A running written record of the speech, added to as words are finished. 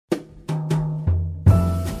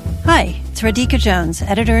It's Radhika Jones,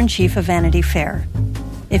 editor-in-chief of Vanity Fair.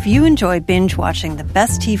 If you enjoy binge-watching the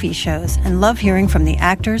best TV shows and love hearing from the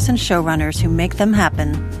actors and showrunners who make them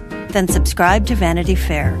happen, then subscribe to Vanity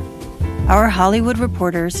Fair. Our Hollywood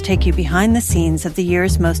reporters take you behind the scenes of the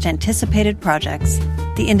year's most anticipated projects,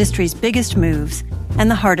 the industry's biggest moves, and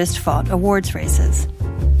the hardest-fought awards races.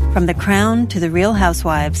 From The Crown to The Real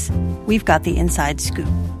Housewives, we've got the inside scoop.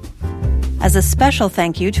 As a special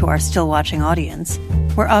thank you to our still-watching audience,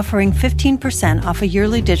 we're offering 15% off a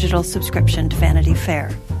yearly digital subscription to Vanity Fair.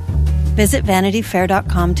 Visit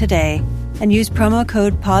vanityfair.com today and use promo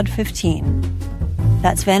code POD15.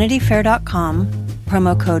 That's vanityfair.com,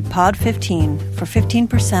 promo code POD15 for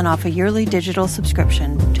 15% off a yearly digital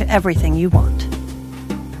subscription to everything you want.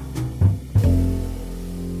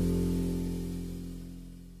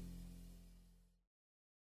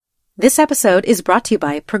 This episode is brought to you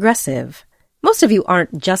by Progressive. Most of you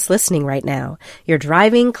aren't just listening right now. You're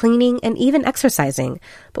driving, cleaning, and even exercising.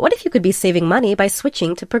 But what if you could be saving money by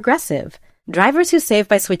switching to Progressive? Drivers who save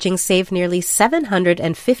by switching save nearly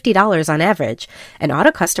 $750 on average, and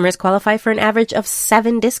auto customers qualify for an average of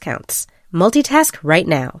 7 discounts. Multitask right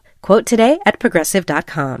now. Quote today at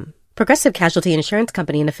Progressive.com. Progressive Casualty Insurance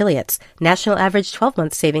Company and Affiliates. National average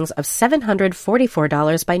 12-month savings of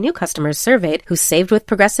 $744 by new customers surveyed who saved with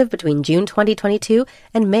Progressive between June 2022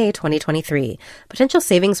 and May 2023. Potential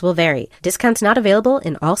savings will vary. Discounts not available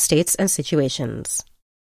in all states and situations.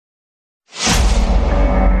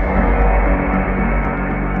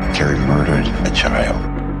 Carrie murdered a child.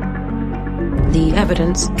 The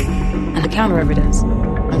evidence and the counter-evidence.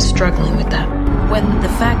 I'm struggling with that. When the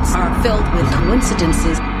facts are filled with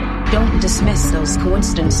coincidences, don't dismiss those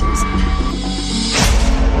coincidences.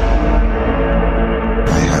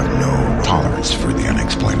 I have no tolerance for the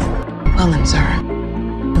unexplainable. Well then, sir,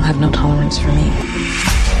 you'll have no tolerance for me.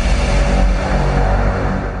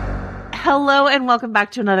 Hello and welcome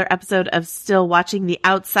back to another episode of Still Watching The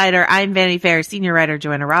Outsider. I'm Vanity Fair senior writer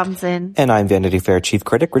Joanna Robinson. And I'm Vanity Fair chief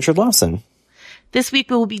critic Richard Lawson. This week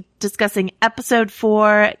we will be discussing episode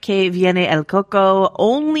 4, Que Viene el Coco.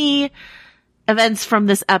 Only events from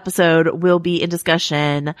this episode will be in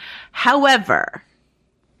discussion. However,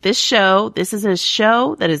 this is a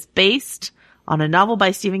show that is based on a novel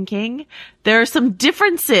by Stephen King. There are some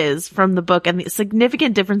differences from the book and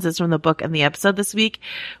significant differences from the book and the episode this week.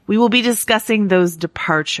 We will be discussing those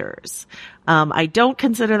departures. I don't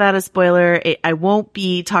consider that a spoiler. I won't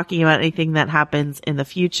be talking about anything that happens in the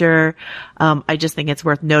future. I just think it's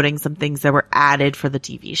worth noting some things that were added for the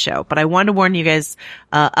TV show. But I wanted to warn you guys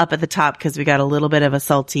up at the top because we got a little bit of a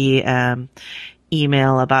salty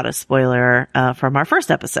email about a spoiler from our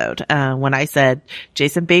first episode when I said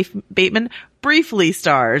Jason Bateman briefly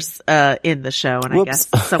stars in the show, and Whoops.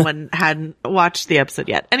 I guess someone hadn't watched the episode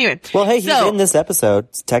yet. Anyway, well, hey, he's in this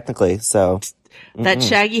episode technically, so that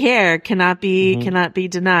shaggy hair cannot be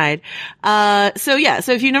denied. So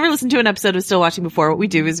if you've never listened to an episode of Still Watching before, what we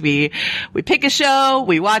do is we pick a show,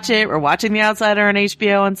 we watch it. We're watching The Outsider on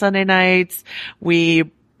HBO on Sunday nights.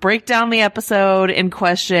 We break down the episode in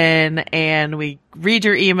question and we read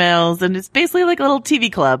your emails, and it's basically like a little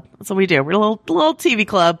TV club. That's what we do. We're a little TV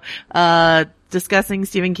club, discussing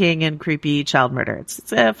Stephen King and creepy child murder. It's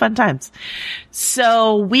fun times.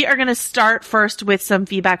 So we are going to start first with some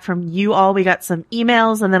feedback from you all. We got some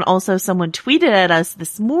emails, and then also someone tweeted at us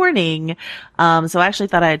this morning. So I actually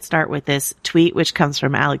thought I'd start with this tweet, which comes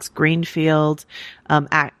from Alex Greenfield,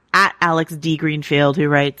 at Alex D. Greenfield, who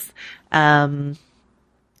writes,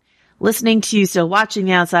 listening to you, still watching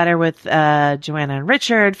The Outsider with Joanna and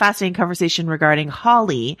Richard. Fascinating conversation regarding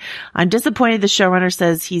Holly. I'm disappointed the showrunner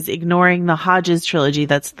says he's ignoring the Hodges trilogy.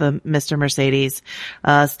 That's the Mr. Mercedes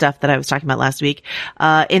stuff that I was talking about last week.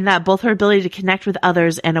 In that both her ability to connect with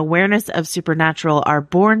others and awareness of supernatural are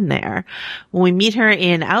born there. When we meet her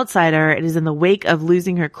in Outsider, it is in the wake of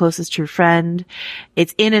losing her closest true friend.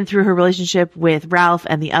 It's in and through her relationship with Ralph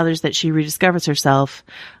and the others that she rediscovers herself.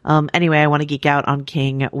 Anyway, I want to geek out on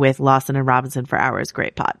King with Lawson and Robinson for hours.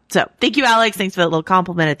 Great pod. So thank you, Alex. Thanks for that little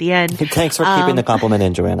compliment at the end. Thanks for keeping the compliment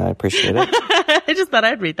in, Joanna. I appreciate it. I just thought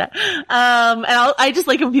I'd read that. And I just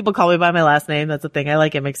like when people call me by my last name. That's the thing I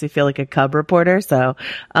like. It makes me feel like a cub reporter. So,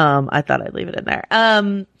 I thought I'd leave it in there.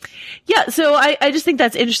 So I just think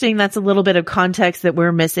that's interesting. That's a little bit of context that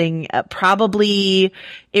we're missing. Probably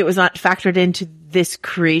it was not factored into this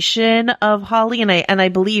creation of Holly. And I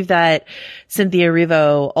believe that Cynthia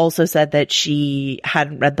Erivo also said that she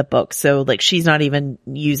hadn't read the book. So like she's not even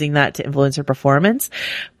using that to influence her performance.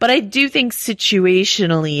 But I do think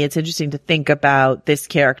situationally it's interesting to think about this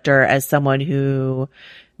character as someone who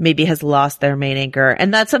maybe has lost their main anchor.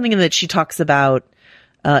 And that's something that she talks about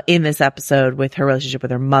in this episode with her relationship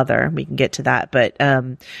with her mother. We can get to that, but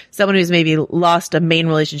someone who's maybe lost a main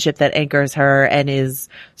relationship that anchors her and is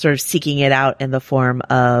sort of seeking it out in the form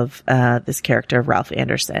of this character of Ralph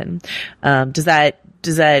Anderson. Does that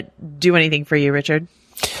do anything for you, Richard?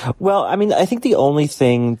 Well, I mean, I think the only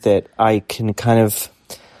thing that I can kind of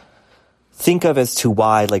think of as to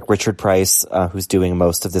why, like, Richard Price, who's doing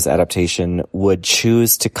most of this adaptation, would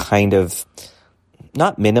choose to kind of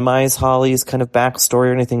not minimize Holly's kind of backstory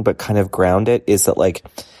or anything, but kind of ground it, is that, like,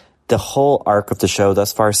 the whole arc of the show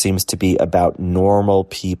thus far seems to be about normal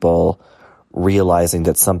people realizing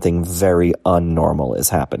that something very unnormal is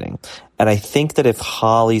happening. And I think that if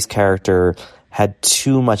Holly's character had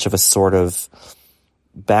too much of a sort of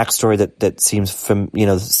backstory that seems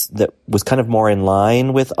that was kind of more in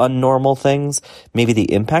line with unnormal things, maybe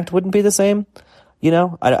the impact wouldn't be the same. I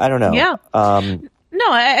don't know. Yeah. No,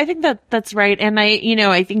 I think that's right. And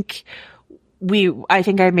I think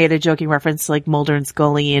I made a joking reference to, like, Mulder and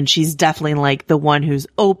Scully, and she's definitely, like, the one who's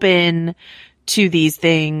open to these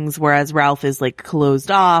things, whereas Ralph is, like,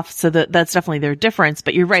 closed off. So that's definitely their difference.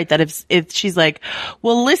 But you're right that if she's like,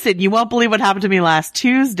 well, listen, you won't believe what happened to me last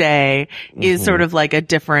Tuesday, is sort of like a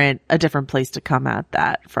different place to come at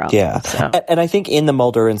that from. Yeah. So. And I think in the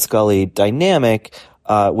Mulder and Scully dynamic,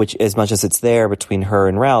 which as much as it's there between her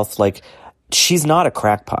and Ralph, like, she's not a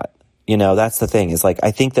crackpot. That's the thing, is, like,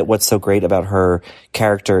 I think that what's so great about her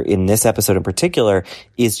character in this episode in particular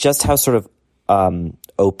is just how sort of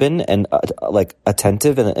open and like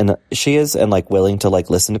attentive and she is, and, like, willing to, like,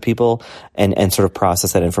 listen to people and sort of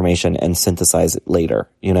process that information and synthesize it later,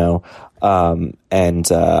 I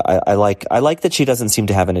like that she doesn't seem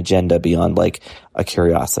to have an agenda beyond, like, a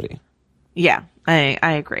curiosity. Yeah, I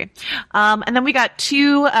agree. And then we got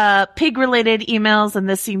 2 pig related emails, and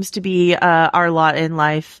this seems to be our lot in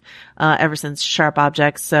life ever since Sharp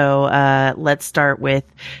Objects. So let's start with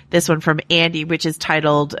this one from Andy, which is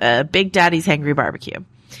titled Big Daddy's Hangry Barbecue.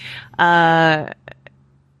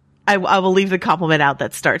 I will leave the compliment out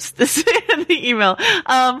that starts this in the email.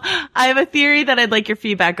 I have a theory that I'd like your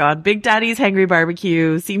feedback on. Big Daddy's Hangry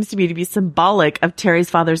Barbecue seems to me to be symbolic of Terry's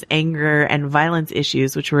father's anger and violence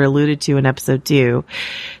issues, which were alluded to in episode 2.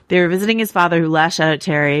 They were visiting his father, who lashed out at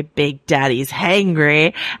Terry, Big Daddy's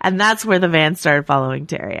hangry, and that's where the van started following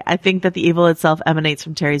Terry. I think that the evil itself emanates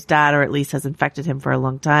from Terry's dad, or at least has infected him for a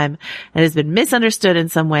long time, and has been misunderstood in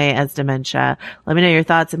some way as dementia. Let me know your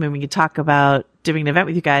thoughts, and maybe we can talk about doing an event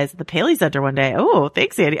with you guys at the Paley Center one day. Oh,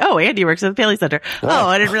 thanks, Andy. Oh, Andy works at the Paley Center. Oh,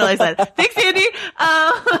 I didn't realize that. Thanks, Andy.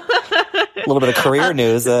 A little bit of career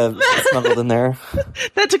news smuggled in there.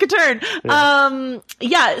 That took a turn.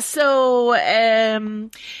 Yeah. So,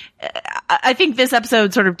 I think this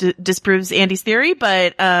episode sort of disproves Andy's theory,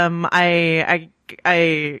 but I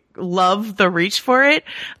love the reach for it.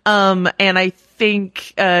 And I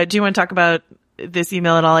think, do you want to talk about this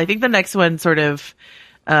email at all? I think the next one sort of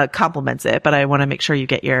complements it, but I want to make sure you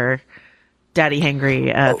get your daddy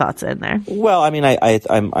hangry thoughts in there. Well, I mean,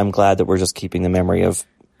 I'm glad that we're just keeping the memory of,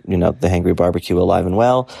 the hangry barbecue alive and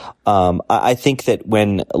well. I think that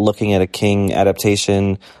when looking at a King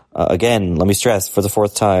adaptation, again, let me stress for the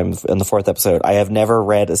 4th time in the 4th episode, I have never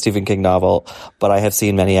read a Stephen King novel, but I have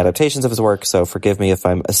seen many adaptations of his work, so forgive me if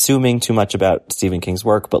I'm assuming too much about Stephen King's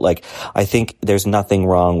work, but, like, I think there's nothing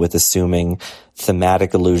wrong with assuming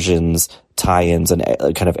thematic allusions, tie-ins, and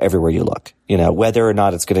kind of everywhere you look. Whether or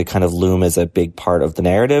not it's going to kind of loom as a big part of the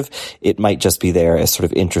narrative, it might just be there as sort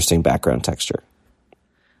of interesting background texture.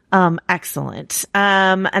 Excellent.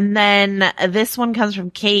 And then this one comes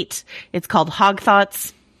from Kate. It's called Hog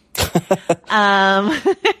Thoughts.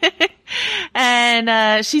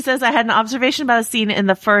 And she says, I had an observation about a scene in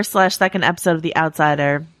the 1st/2nd episode of The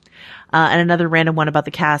Outsider, and another random one about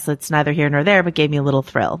the cast that's neither here nor there, but gave me a little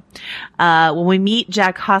thrill. When we meet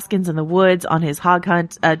Jack Hoskins in the woods on his hog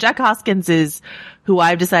hunt, Jack Hoskins is who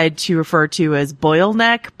I've decided to refer to as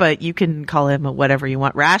Boilneck, but you can call him whatever you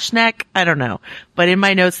want. Rashneck? I don't know. But in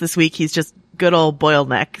my notes this week, he's just good old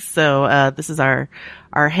Boilneck. So, this is our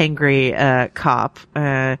hangry, cop.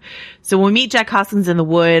 So when we meet Jack Hoskins in the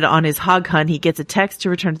wood on his hog hunt, he gets a text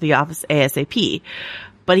to return to the office ASAP.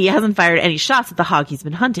 But he hasn't fired any shots at the hog he's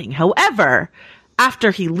been hunting. However,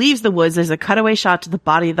 after he leaves the woods, there's a cutaway shot to the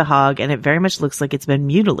body of the hog, and it very much looks like it's been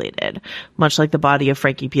mutilated, much like the body of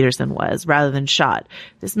Frankie Peterson was, rather than shot.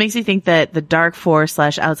 This makes me think that the Dark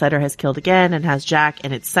Force/Outsider has killed again and has Jack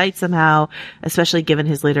in its sights somehow, especially given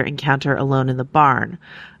his later encounter alone in the barn.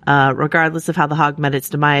 Regardless of how the hog met its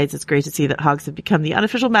demise, it's great to see that hogs have become the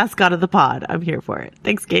unofficial mascot of the pod. I'm here for it.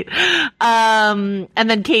 Thanks, Kate. And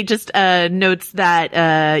then Kate just notes that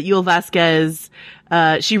Yul Vasquez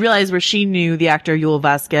she realized where she knew the actor Yul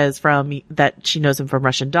Vasquez from, that she knows him from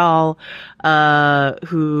Russian Doll,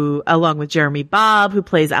 who, along with Jeremy Bobb, who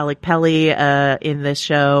plays Alec Pelly, in this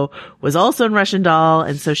show, was also in Russian Doll.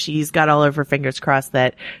 And so she's got all of her fingers crossed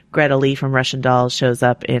that Greta Lee from Russian Doll shows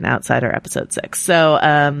up in Outsider episode 6. So,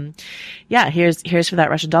 yeah, here's for that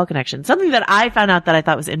Russian Doll connection. Something that I found out that I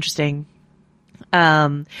thought was interesting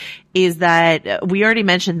is that we already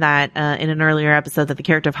mentioned that in an earlier episode that the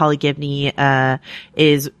character of Holly Gibney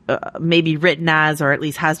is maybe written as, or at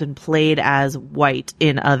least has been played as, white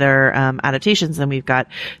in other adaptations. And we've got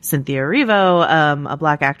Cynthia Erivo, a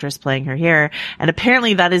black actress, playing her here. And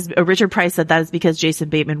apparently that is Richard Price said that is because Jason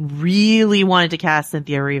Bateman really wanted to cast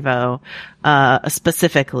Cynthia Erivo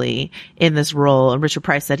specifically in this role. And Richard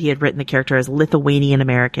Price said he had written the character as Lithuanian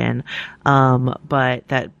American,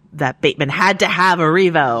 but that Bateman had to have a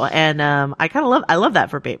Revo. And, I love that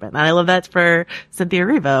for Bateman. And I love that for Cynthia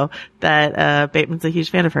Erivo, that, Bateman's a huge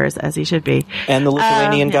fan of hers, as he should be. And the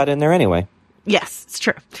Lithuanian got in there anyway. Yes, it's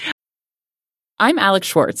true. I'm Alex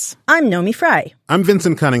Schwartz. I'm Nomi Fry. I'm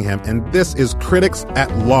Vincent Cunningham, and this is Critics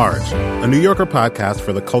at Large, a New Yorker podcast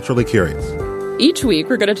for the culturally curious. Each week,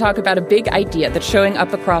 we're going to talk about a big idea that's showing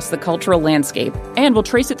up across the cultural landscape, and we'll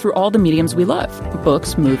trace it through all the mediums we love.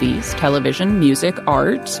 Books, movies, television, music,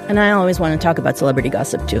 art. And I always want to talk about celebrity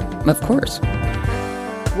gossip, too. Of course.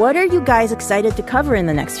 What are you guys excited to cover in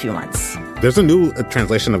the next few months? There's a new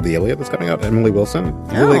translation of the Iliad that's coming out, Emily Wilson.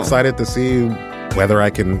 Really excited to see whether I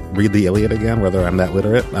can read the Iliad again, whether I'm that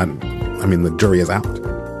literate. I mean, the jury is out.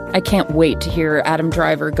 I can't wait to hear Adam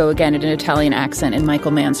Driver go again in an Italian accent in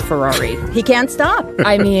Michael Mann's Ferrari. He can't stop.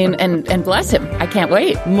 I mean, and bless him. I can't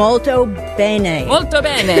wait. Molto bene. Molto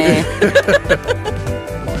bene.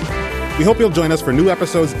 We hope you'll join us for new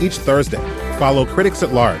episodes each Thursday. Follow Critics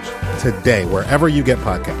at Large today, wherever you get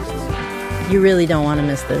podcasts. You really don't want to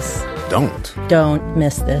miss this. Don't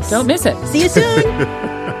miss this. Don't miss it. See you soon.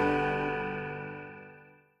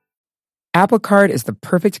 Apple Card is the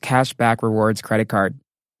perfect cashback rewards credit card.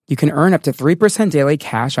 You can earn up to 3% daily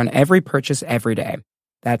cash on every purchase every day.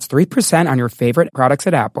 That's 3% on your favorite products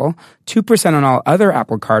at Apple, 2% on all other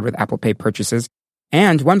Apple Card with Apple Pay purchases,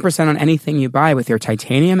 and 1% on anything you buy with your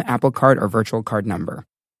titanium Apple Card or virtual card number.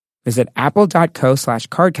 Visit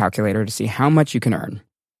apple.co/card calculator to see how much you can earn.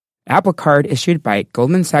 Apple Card issued by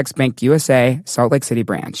Goldman Sachs Bank USA, Salt Lake City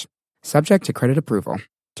branch. Subject to credit approval.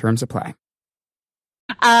 Terms apply.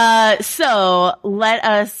 So let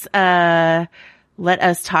us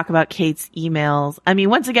talk about Kate's emails. I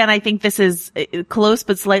mean, once again, I think this is close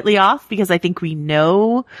but slightly off because I think we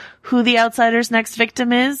know who the outsider's next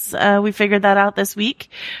victim is. We figured that out this week.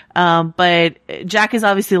 But Jack is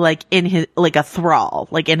obviously in his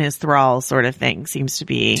thrall sort of thing, seems to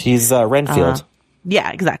be. He's Renfield.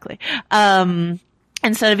 Yeah, exactly.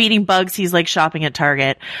 Instead of eating bugs, he's shopping at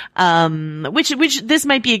Target. Which this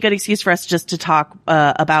might be a good excuse for us just to talk,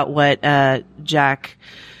 about what, Jack,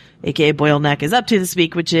 aka Boyleneck, is up to this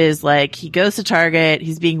week, which is he goes to Target,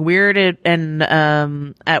 he's being weirded and,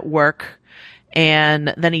 at work,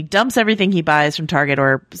 and then he dumps everything he buys from Target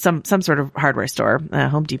or some sort of hardware store,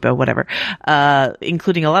 Home Depot, whatever,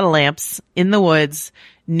 including a lot of lamps in the woods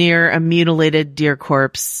near a mutilated deer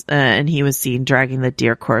corpse, and he was seen dragging the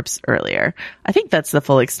deer corpse earlier. I think that's the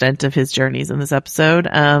full extent of his journeys in this episode.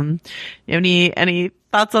 You have any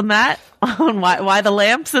thoughts on that? On why the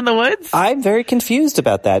lamps in the woods? I'm very confused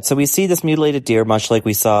about that. So we see this mutilated deer, much like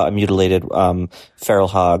we saw a mutilated feral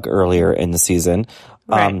hog earlier in the season.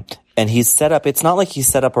 Right. And he's set up, it's not like he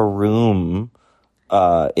set up a room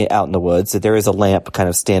out in the woods. There is a lamp kind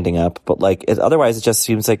of standing up, but otherwise it just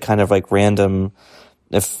seems kind of random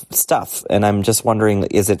stuff. And I'm just wondering,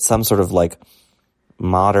 is it some sort of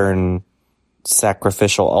modern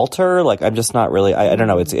sacrificial altar? I'm just not really, I don't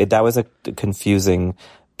know. That was a confusing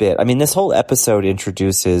bit. I mean, this whole episode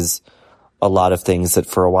introduces a lot of things that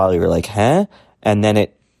for a while you were huh? And then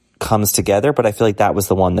it comes together, but I feel that was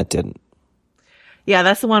the one that didn't. Yeah,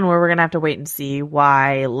 that's the one where we're going to have to wait and see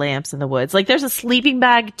why lamps in the woods. There's a sleeping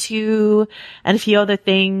bag too, and a few other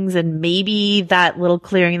things, and maybe that little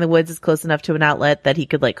clearing in the woods is close enough to an outlet that he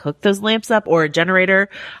could hook those lamps up, or a generator.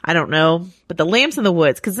 I don't know. But the lamps in the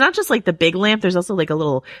woods, cause it's not just the big lamp, there's also a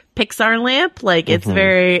little Pixar lamp.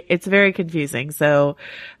 It's very confusing. So,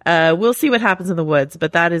 we'll see what happens in the woods,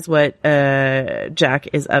 but that is what, Jack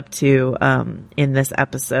is up to, in this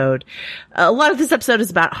episode. A lot of this episode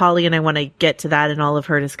is about Holly, and I want to get to that and all of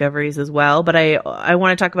her discoveries as well. But I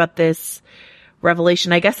want to talk about this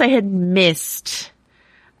revelation. I guess I had missed,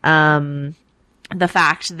 the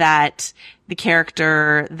fact that the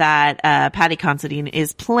character that Patty Considine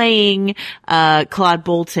is playing, Claude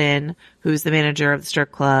Bolton, who's the manager of the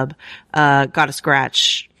strip club, got a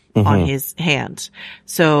scratch on his hand.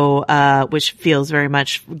 So, which feels very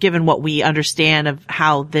much, given what we understand of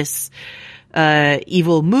how this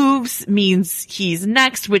evil moves, means he's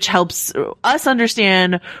next, which helps us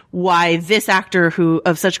understand why this actor who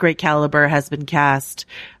of such great caliber has been cast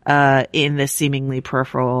in this seemingly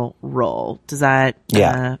peripheral role. Does that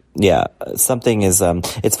something is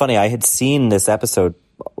it's funny, I had seen this episode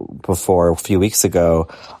before a few weeks ago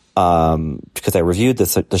because I reviewed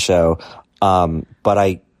the show, but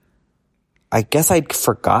I guess I'd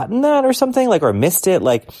forgotten that or something, like, or missed it.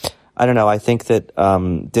 Like, I don't know. I think that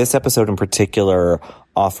this episode in particular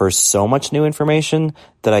offers so much new information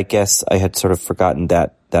that I guess I had sort of forgotten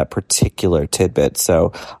that particular tidbit.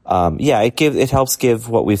 So, it helps give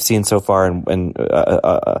what we've seen so far and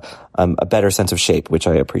a better sense of shape, which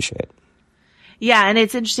I appreciate. Yeah, and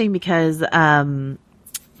it's interesting because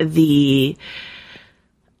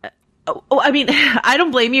I mean, I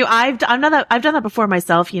don't blame you. I've done that before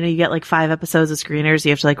myself. You know, you get like 5 episodes of screeners, you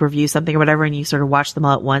have to like review something or whatever, and you sort of watch them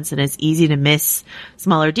all at once, and it's easy to miss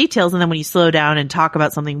smaller details. And then when you slow down and talk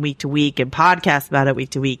about something week to week and podcast about it week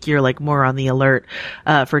to week, you're like more on the alert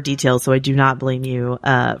for details. So I do not blame you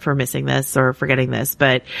for missing this or forgetting this.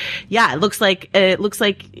 But yeah, it looks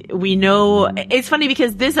like we know. It's funny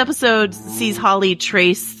because this episode sees Holly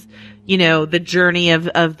trace, you know, the journey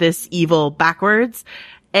of this evil backwards.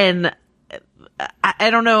 And I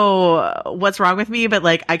don't know what's wrong with me, but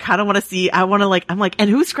like, I kind of want to see, I'm like, and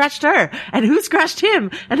who scratched her? And who scratched him?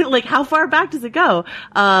 And like, how far back does it go?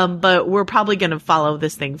 But we're probably going to follow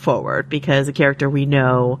this thing forward because a character we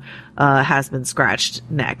know, has been scratched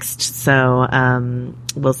next. So,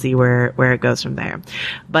 we'll see where it goes from there.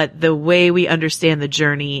 But the way we understand the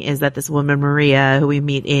journey is that this woman, Maria, who we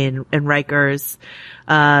meet in Rikers,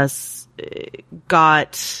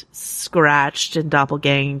 got scratched and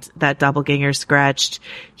that doppelganger scratched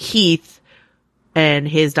Heath, and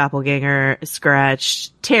his doppelganger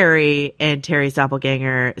scratched Terry, and Terry's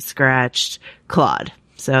doppelganger scratched Claude.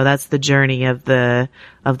 So that's the journey of the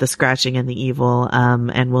scratching and the evil.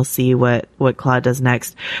 And we'll see what Claude does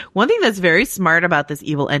next. One thing that's very smart about this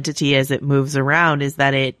evil entity as it moves around is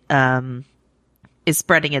that it, is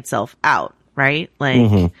spreading itself out, right?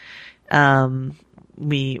 Like,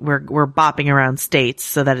 we're bopping around states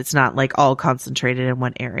so that it's not like all concentrated in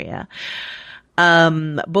one area.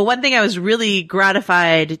 But one thing I was really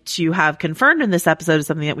gratified to have confirmed in this episode is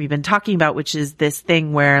something that we've been talking about, which is this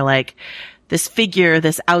thing where like this figure,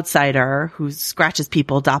 this outsider who scratches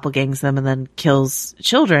people, doppelgangs them, and then kills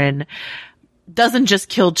children, doesn't just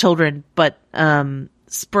kill children, but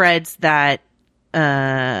spreads that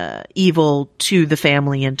evil to the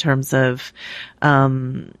family in terms of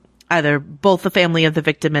either both the family of the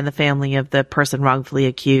victim and the family of the person wrongfully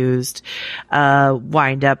accused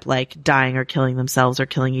wind up like dying or killing themselves or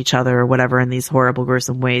killing each other or whatever in these horrible,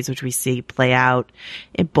 gruesome ways, which we see play out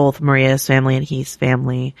in both Maria's family and Heath's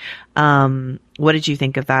family. What did you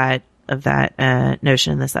think of that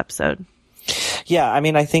notion in this episode? Yeah, I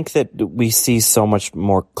mean, I think that we see so much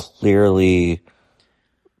more clearly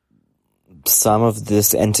some of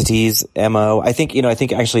this entity's MO. I think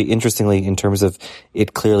actually interestingly, in terms of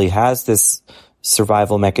it clearly has this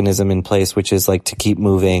survival mechanism in place, which is like to keep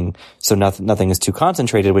moving so nothing is too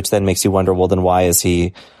concentrated, which then makes you wonder, well, then why is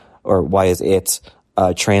it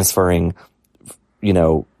transferring, you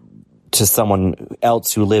know, to someone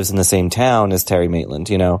else who lives in the same town as Terry Maitland,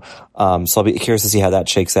 you know? So I'll be curious to see how that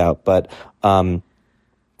shakes out. But I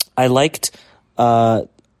liked what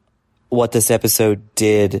this episode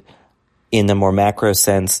did in the more macro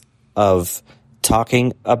sense of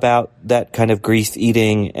talking about that kind of grief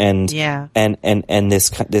eating and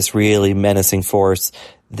this really menacing force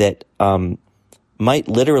that might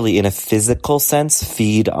literally in a physical sense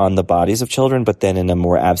feed on the bodies of children, but then in a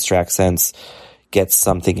more abstract sense gets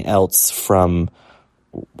something else from,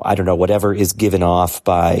 I don't know, whatever is given off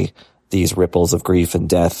by these ripples of grief and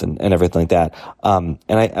death and everything like that. And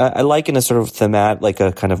I like in a sort of thematic, like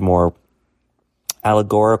a kind of more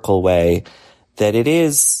allegorical way, that it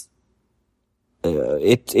is,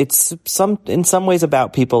 it's in some ways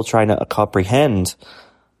about people trying to comprehend,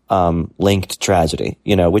 linked tragedy,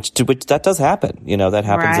 you know, which that does happen, you know, that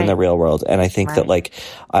happens in the real world. And I think that like,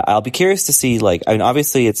 I'll be curious to see, like, I mean,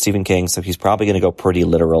 obviously it's Stephen King, so he's probably going to go pretty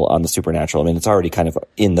literal on the supernatural. I mean, it's already kind of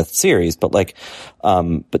in the series, but like,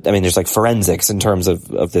 but I mean, there's like forensics in terms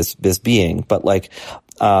of this being, but like,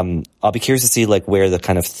 I'll be curious to see like where the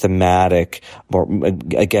kind of thematic,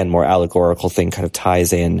 more allegorical thing kind of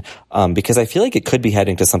ties in, because I feel like it could be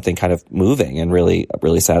heading to something kind of moving and really,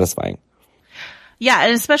 really satisfying. Yeah,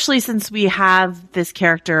 and especially since we have this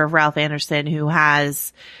character of Ralph Anderson who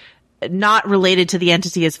has, not related to the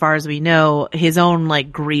entity as far as we know, his own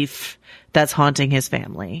like grief that's haunting his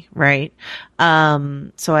family, right?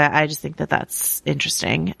 So I just think that that's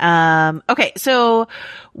interesting. Okay, so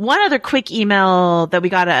one other quick email that we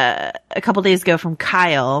got a couple days ago from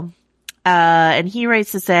Kyle, and he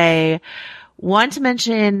writes to say, want to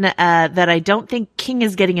mention that I don't think King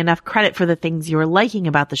is getting enough credit for the things you're liking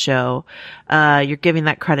about the show. You're giving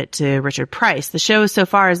that credit to Richard Price. The show so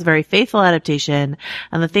far is a very faithful adaptation,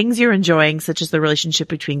 and the things you're enjoying, such as the relationship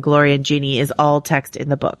between Gloria and Jeannie, is all text in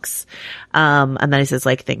the books. And then he says,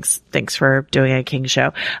 like, thanks for doing a King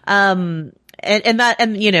show.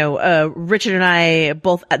 Richard and I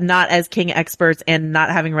both not as King experts and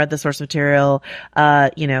not having read the source material,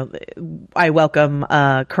 I welcome,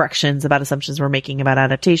 corrections about assumptions we're making about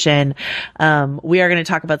adaptation. We are going to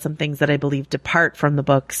talk about some things that I believe depart from the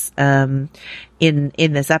books, in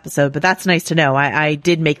this episode, but that's nice to know. I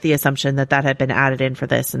did make the assumption that had been added in for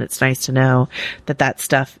this, and it's nice to know that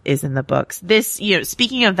stuff is in the books. This,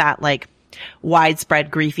 speaking of that, like, widespread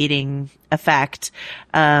grief eating effect,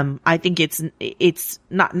 I think it's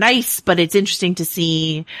not nice, but it's interesting to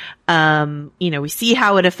see. We see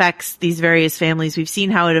how it affects these various families. We've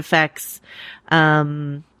seen how it affects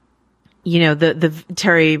the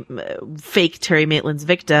fake Terry Maitland's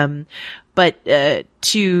victim, but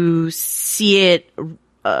to see it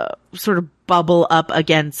sort of bubble up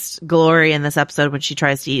against Gloria in this episode when she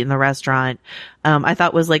tries to eat in the restaurant, I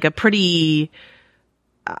thought was like pretty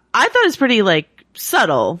like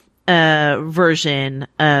subtle version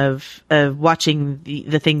of watching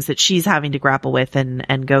the things that she's having to grapple with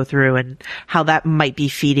and go through, and how that might be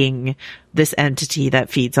feeding this entity that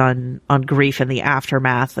feeds on grief and the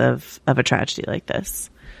aftermath of a tragedy like this.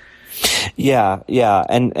 Yeah.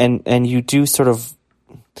 And you do sort of,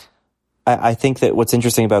 I think that what's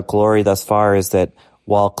interesting about Glory thus far is that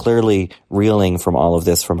while clearly reeling from all of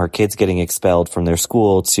this, from her kids getting expelled from their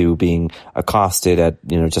school to being accosted at,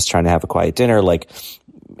 just trying to have a quiet dinner, like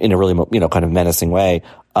in a really, kind of menacing way,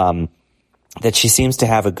 that she seems to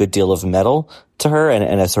have a good deal of mettle to her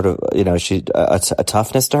and a sort of, a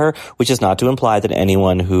toughness to her, which is not to imply that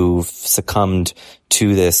anyone who succumbed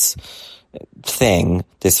to this thing,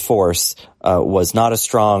 this force, was not a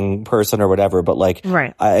strong person or whatever, but like,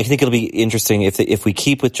 right. I think it'll be interesting if we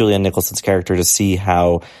keep with Julianne Nicholson's character to see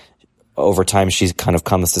how over time she kind of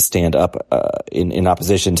comes to stand up, in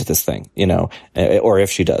opposition to this thing, or if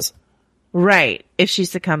she does. Right. If she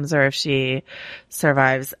succumbs or if she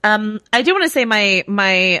survives. I do want to say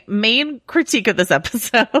my main critique of this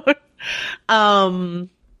episode, and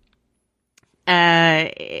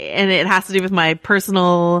it has to do with my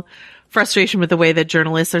personal frustration with the way that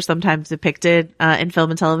journalists are sometimes depicted in film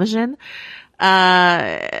and television.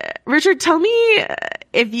 Richard, tell me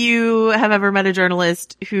if you have ever met a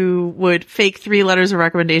journalist who would fake 3 letters of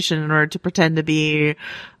recommendation in order to pretend to be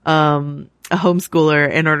a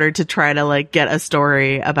homeschooler in order to try to like get a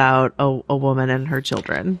story about a woman and her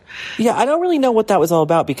children. Yeah, I don't really know what that was all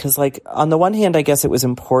about, because like on the one hand, I guess it was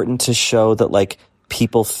important to show that like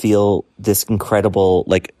people feel this incredible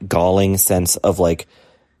like galling sense of like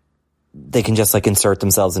they can just like insert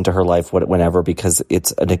themselves into her life whenever, because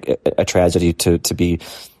it's a tragedy to be,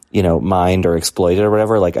 mined or exploited or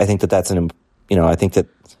whatever. Like, I think that's I think that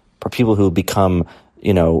for people who become,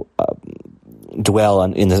 dwell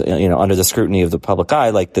in the, under the scrutiny of the public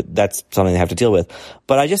eye, like that's something they have to deal with.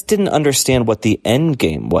 But I just didn't understand what the end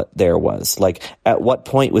game, what there was. Like, at what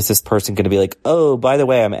point was this person going to be like, oh, by the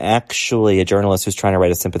way, I'm actually a journalist who's trying to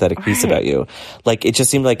write a sympathetic piece about you. Like, it just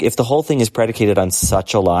seemed like if the whole thing is predicated on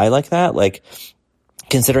such a lie like that, like,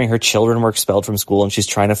 considering her children were expelled from school and she's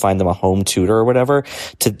trying to find them a home tutor or whatever,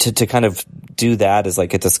 to kind of do that as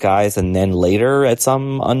like a disguise, and then later at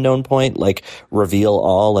some unknown point, like reveal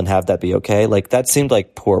all and have that be okay. Like, that seemed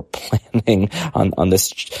like poor planning on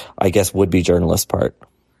this, I guess, would-be journalist part.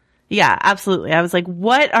 Yeah, absolutely. I was like,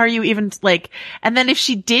 what are you even like? And then if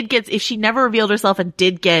she never revealed herself and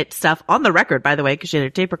did get stuff on the record, by the way, because she had her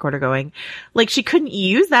tape recorder going, like, she couldn't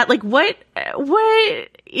use that. Like, what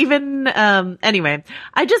even, anyway,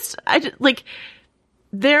 I just, like,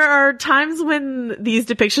 there are times when these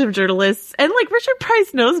depictions of journalists, and like Richard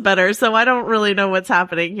Price knows better, so I don't really know what's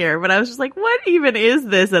happening here, but I was just like, what even is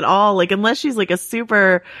this at all? Like, unless she's like a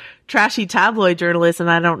super trashy tabloid journalist, and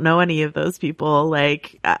I don't know any of those people.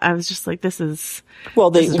 Like, I was just like, this is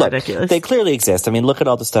ridiculous. They clearly exist. I mean, look at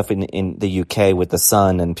all the stuff in the UK with the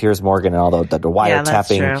Sun and Piers Morgan and all the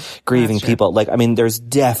wiretapping, grieving people. Like, I mean, there's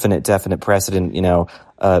definite precedent,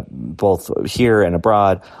 both here and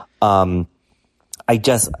abroad. I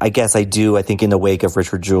guess I do. I think in the wake of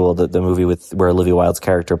Richard Jewell, the movie where Olivia Wilde's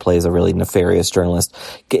character plays a really nefarious journalist,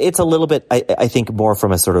 it's a little bit, I think, more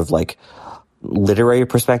from a sort of like literary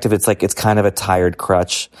perspective. It's like, it's kind of a tired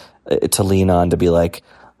crutch to lean on, to be like,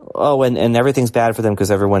 oh, and everything's bad for them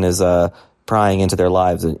because everyone is prying into their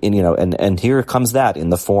lives, and here comes that in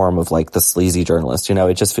the form of like the sleazy journalist.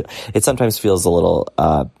 It sometimes feels a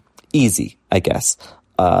little easy, I guess.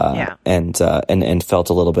 And felt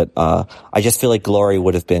a little bit, I just feel like Glory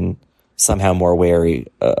would have been somehow more wary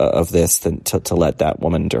of this than to let that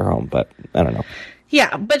woman into her home, but I don't know.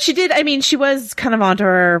 Yeah, but she did, I mean, she was kind of onto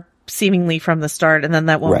her seemingly from the start, and then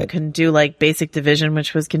that woman couldn't do like basic division,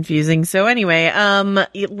 which was confusing. So anyway,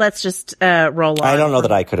 let's just roll on. I don't know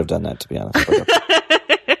that I could have done that, to be honest.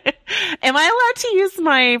 Am I allowed to use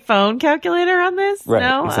my phone calculator on this? Right,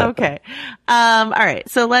 no? exactly. Okay. All right.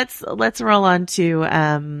 So let's roll on to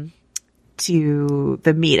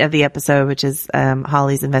the meat of the episode, which is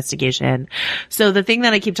Holly's investigation. So the thing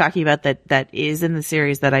that I keep talking about that is in the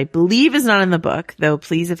series that I believe is not in the book, though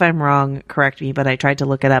please, if I'm wrong, correct me, but I tried to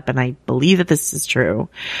look it up and I believe that this is true,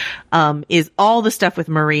 is all the stuff with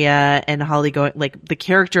Maria and Holly going, like the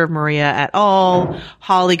character of Maria at all,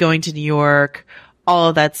 Holly going to New York, all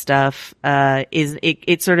of that stuff,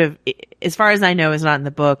 it sort of, as far as I know, is not in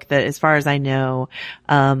the book. That as far as I know,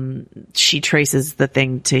 she traces the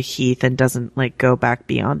thing to Heath and doesn't like go back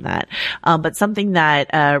beyond that. But something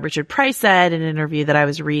that, Richard Price said in an interview that I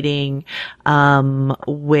was reading,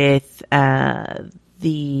 with,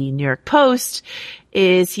 the New York Post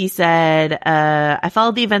is he said, I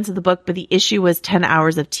followed the events of the book, but the issue was 10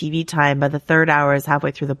 hours of TV time. By the third hour is halfway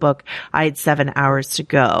through the book. I had 7 hours to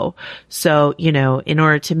go. So, in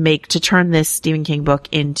order to turn this Stephen King book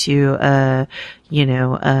into a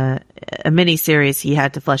mini series, he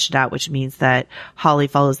had to flesh it out, which means that Holly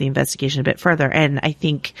follows the investigation a bit further. And I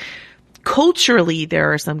think culturally,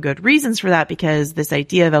 there are some good reasons for that, because this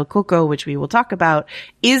idea of El Coco, which we will talk about,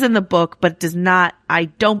 is in the book, but does not, I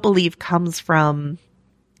don't believe, comes from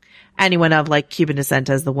anyone of like Cuban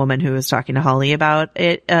descent as the woman who was talking to Holly about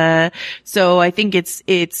it. So I think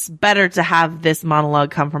it's better to have this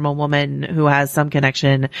monologue come from a woman who has some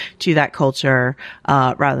connection to that culture,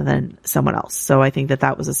 rather than someone else. So I think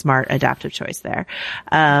that was a smart adaptive choice there.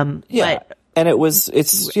 But and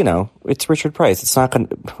it's Richard Price. It's not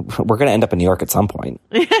we're going to end up in New York at some point.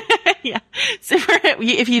 Yeah. So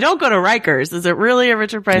if you don't go to Rikers, is it really a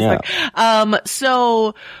Richard Price book?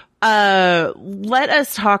 So let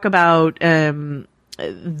us talk about,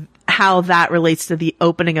 how that relates to the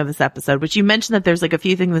opening of this episode, which you mentioned that there's like a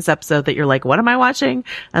few things in this episode that you're like, what am I watching?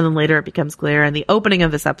 And then later it becomes clear. And the opening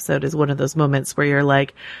of this episode is one of those moments where you're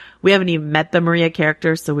like, we haven't even met the Maria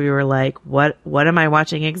character. So we were like, what am I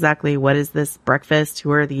watching exactly? What is this breakfast?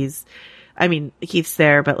 Who are these? I mean, Heath's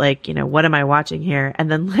there, but like, what am I watching here? And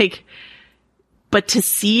then like, but to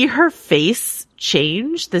see her face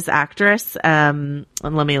change, this actress, and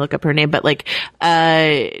let me look up her name, but like,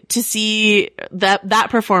 to see that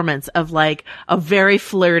performance of like a very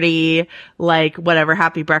flirty, like whatever,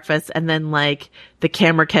 happy breakfast. And then like the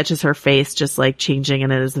camera catches her face just like changing,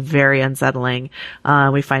 and it is very unsettling.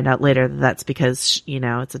 We find out later that that's because,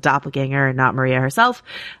 it's a doppelganger and not Maria herself.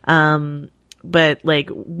 But like,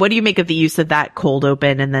 what do you make of the use of that cold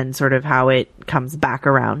open and then sort of how it comes back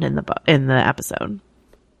around in the episode?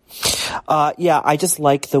 I just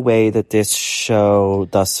like the way that this show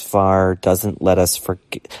thus far doesn't let us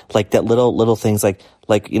forget, like that little things like,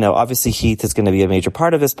 obviously Heath is going to be a major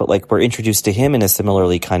part of this, but like we're introduced to him in a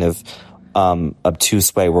similarly kind of,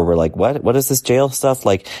 obtuse way where we're like, what is this jail stuff?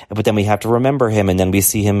 Like, but then we have to remember him, and then we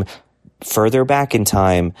see him further back in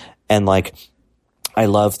time. And like, I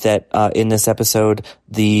love that, in this episode,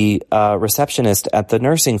 the, receptionist at the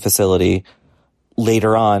nursing facility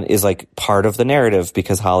later on is like part of the narrative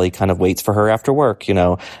because Holly kind of waits for her after work,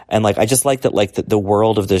 and like, I just like that, like the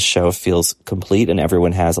world of this show feels complete and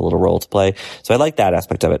everyone has a little role to play. So I like that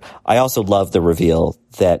aspect of it. I also love the reveal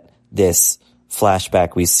that this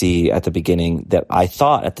flashback we see at the beginning that I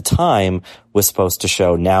thought at the time was supposed to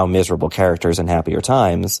show now miserable characters in happier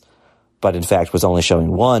times, but in fact was only showing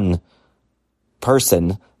one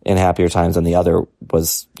person in happier times and the other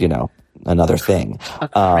was, another thing.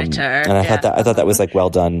 And I thought that was like well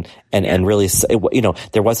done and really,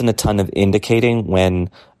 there wasn't a ton of indicating when,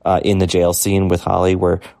 in the jail scene with Holly,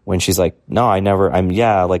 when she's like, no,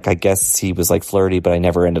 I guess he was like flirty, but I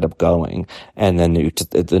never ended up going. And then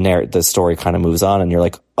the story kind of moves on and you're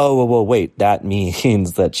like, oh, whoa, wait, that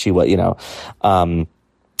means that she was,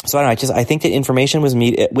 so I don't know, I think that information was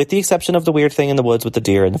with the exception of the weird thing in the woods with the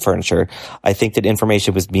deer and the furniture, I think that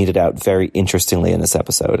information was meted out very interestingly in this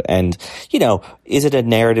episode. And, is it a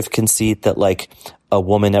narrative conceit that like a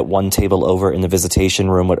woman at one table over in the visitation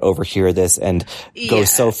room would overhear this and go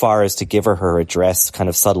so far as to give her address kind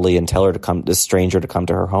of subtly and tell her this stranger to come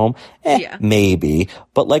to her home? Maybe.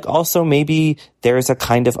 But like also maybe there's a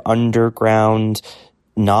kind of underground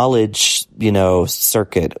knowledge,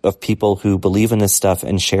 circuit of people who believe in this stuff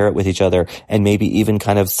and share it with each other and maybe even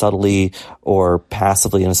kind of subtly or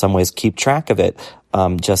passively in some ways keep track of it,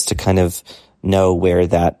 just to kind of know where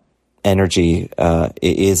that energy,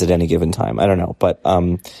 is at any given time. I don't know. But,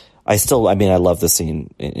 I love the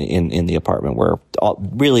scene in the apartment where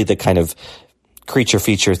really the kind of creature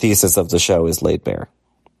feature thesis of the show is laid bare.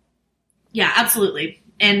 Yeah, absolutely.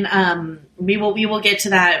 And we will get to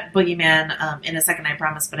that boogeyman in a second, I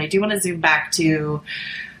promise. But I do want to zoom back to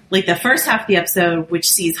like the first half of the episode,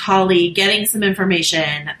 which sees Holly getting some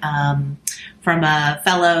information from a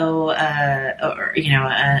fellow,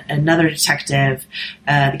 another detective.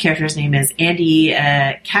 The character's name is Andy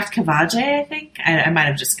Katkavaje, I think. I might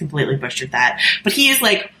have just completely butchered that, but he is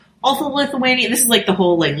like also Lithuanian. This is like the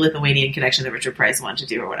whole like Lithuanian connection that Richard Price wanted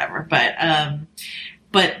to do or whatever.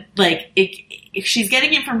 But like she's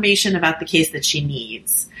getting information about the case that she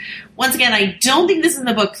needs. Once again, I don't think this is in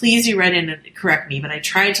the book. Please do write in and correct me, but I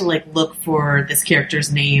tried to like look for this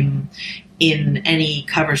character's name in any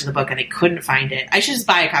covers of the book and I couldn't find it. I should just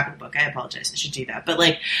buy a copy of the book. I apologize. I should do that. But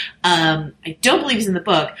like, I don't believe it's in the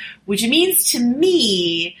book, which means to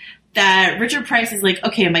me that Richard Price is like,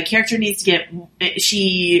 okay, my character needs to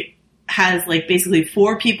she has like basically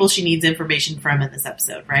 4 people she needs information from in this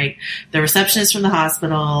episode, right? The receptionist from the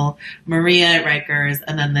hospital, Maria at Rikers,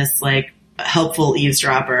 and then this like helpful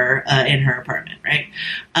eavesdropper in her apartment, right?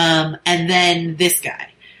 And then this guy.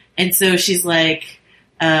 And so she's like,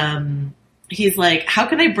 he's like, how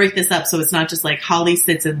can I break this up so it's not just like Holly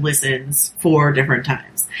sits and listens 4 different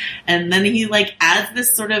times? And then he like adds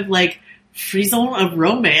this sort of like frisson of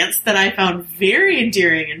romance that I found very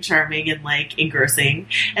endearing and charming and like engrossing.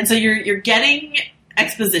 And so you're getting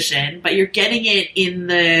exposition, but you're getting it in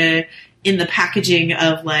the packaging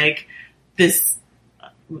of like this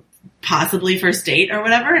possibly first date or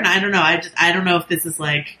whatever. And I don't know. I don't know if this is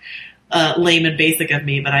like lame and basic of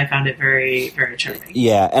me, but I found it very, very charming.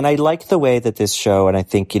 Yeah, and I like the way that this show, and I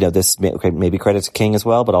think, this maybe credit to King as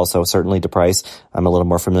well, but also certainly to Price. I'm a little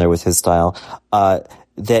more familiar with his style.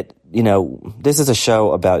 That, this is a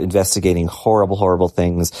show about investigating horrible, horrible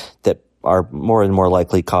things that are more and more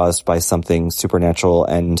likely caused by something supernatural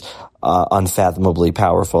and unfathomably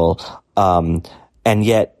powerful. And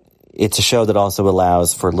yet it's a show that also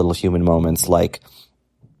allows for little human moments like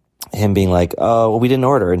him being like, oh, well, we didn't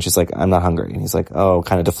order. And she's like, I'm not hungry. And he's like, oh,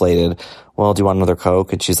 kind of deflated. Well, do you want another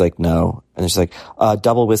Coke? And she's like, no. And she's like,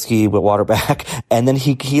 double whiskey with water back. And then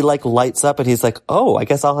he like lights up and he's like, oh, I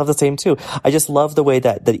guess I'll have the same too. I just love the way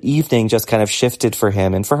that the evening just kind of shifted for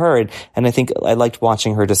him and for her. And I think I liked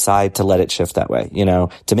watching her decide to let it shift that way,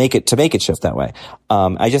 to make it shift that way.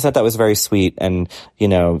 I just thought that was very sweet and,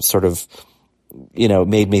 sort of,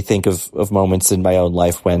 made me think of moments in my own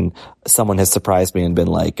life when someone has surprised me and been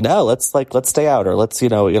like, no, let's stay out or let's, I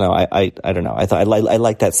don't know. I thought I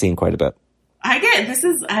liked that scene quite a bit. I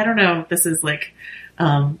don't know if this is like,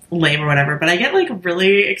 lame or whatever, but I get like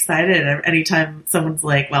really excited anytime someone's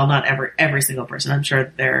like, well, not every single person. I'm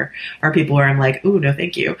sure there are people where I'm like, ooh, no,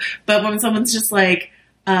 thank you. But when someone's just like,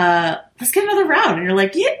 let's get another round. And you're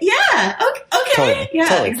like, yeah, okay. Totally, yeah,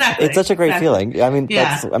 totally. Exactly. It's such a great feeling. I mean,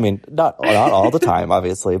 not all the time,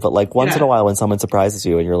 obviously, but like once in a while when someone surprises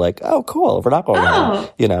you and you're like, oh, cool, we're not going home,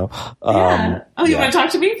 you want to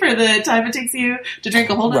talk to me for the time it takes you to drink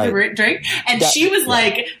a whole other drink? And she was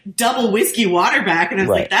like double whiskey water back. And I was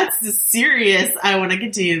like, that's the serious, I want to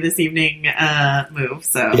continue this evening, move.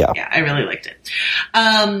 So I really liked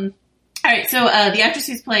it. All right, so the actress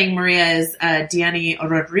who's playing Maria is Diani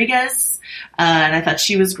Rodriguez, and I thought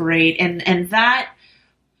she was great. And that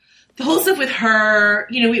the whole stuff with her,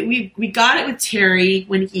 we got it with Terry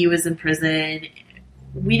when he was in prison.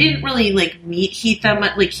 We didn't really like meet Heath that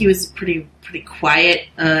much. Like he was pretty quiet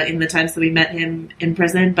in the times that we met him in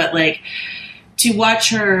prison, but like to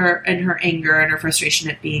watch her and her anger and her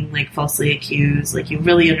frustration at being like falsely accused, like you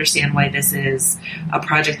really understand why this is a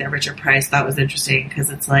project that Richard Price thought was interesting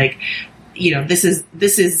because it's like, this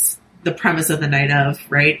is the premise of the night of,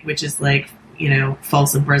 right? Which is like,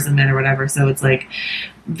 false imprisonment or whatever. So it's like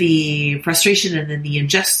the frustration and then the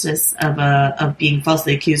injustice of being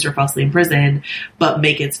falsely accused or falsely imprisoned, but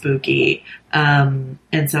make it spooky. And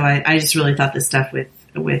so I just really thought this stuff with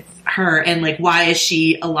her and like, why is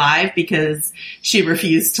she alive? Because she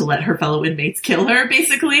refused to let her fellow inmates kill her,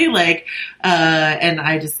 basically. Like, and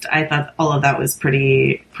I thought all of that was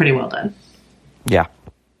pretty well done. Yeah.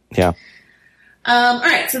 Yeah. All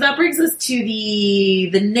right. So that brings us to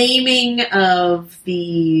the naming of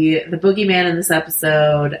the boogeyman in this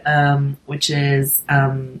episode, which is,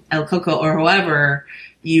 El Coco, or however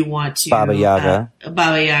you want to. Baba Yaga.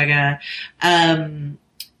 Baba Yaga.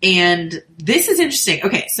 And this is interesting.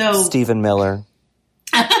 Okay, so Stephen Miller.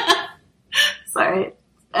 Sorry. You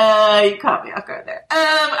caught me off guard there. All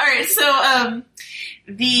right, so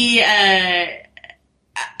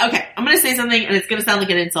okay, I'm going to say something and it's going to sound like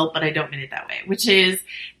an insult, but I don't mean it that way, which is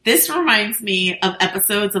this reminds me of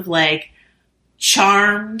episodes of like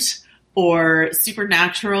Charmed or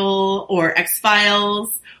Supernatural or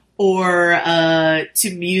X-Files, or to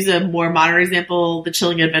use a more modern example, The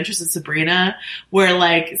Chilling Adventures of Sabrina, where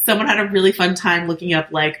like someone had a really fun time looking up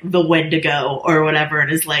like the Wendigo or whatever,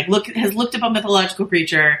 and is like has looked up a mythological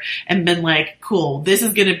creature and been like, cool, this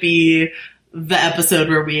is going to be the episode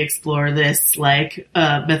where we explore this like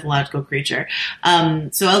mythological creature.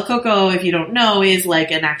 So El Coco, if you don't know, is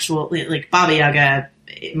like an actual like Baba Yaga.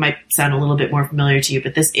 It might sound a little bit more familiar to you,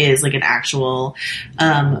 but this is like an actual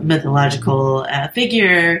mythological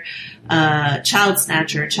figure, child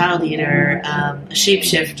snatcher, child eater,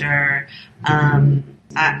 shapeshifter.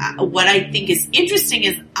 What I think is interesting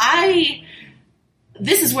is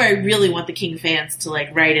this is where I really want the King fans to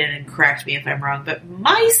like write in and correct me if I'm wrong, but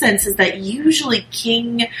my sense is that usually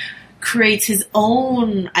King creates his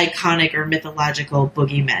own iconic or mythological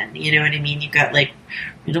boogeymen. You know what I mean? You've got like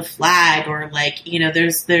Riddle Flag, or like,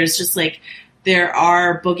 there's just like, there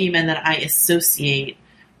are boogeymen that I associate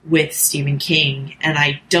with Stephen King, and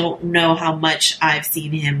I don't know how much I've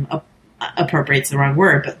seen him appropriate's the wrong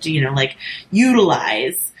word, but like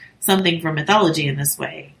utilize something from mythology in this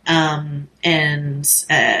way. And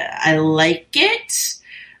I like it.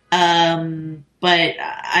 But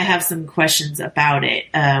I have some questions about it.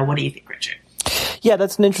 What do you think, Richard? Yeah,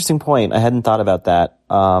 that's an interesting point. I hadn't thought about that.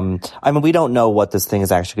 I mean, we don't know what this thing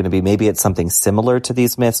is actually going to be. Maybe it's something similar to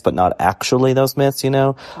these myths, but not actually those myths,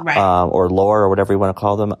 right. Or lore or whatever you want to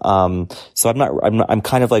call them. So I'm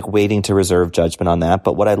kind of like waiting to reserve judgment on that.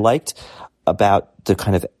 But what I liked about the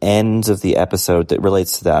kind of end of the episode that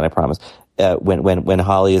relates to that, I promise, when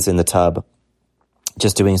Holly is in the tub,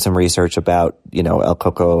 just doing some research about, El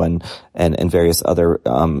Coco and various other,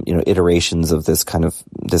 iterations of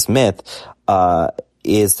this myth,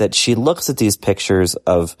 is that she looks at these pictures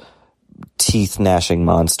of teeth gnashing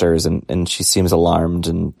monsters and she seems alarmed,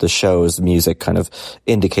 and the show's music kind of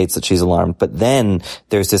indicates that she's alarmed. But then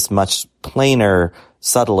there's this much plainer,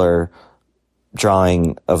 subtler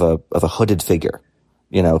drawing of a hooded figure,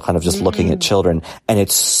 kind of just looking at children. And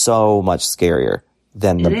it's so much scarier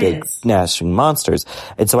than the big gnashing monsters.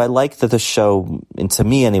 And so I like that the show, and to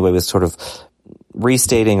me anyway, was sort of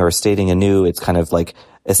restating or stating anew its kind of like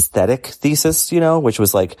aesthetic thesis, which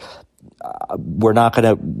was like,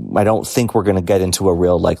 I don't think we're gonna get into a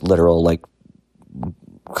real like literal like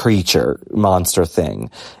creature monster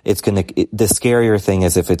thing. The scarier thing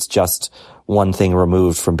is if it's just one thing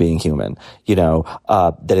removed from being human,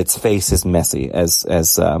 that its face is messy, as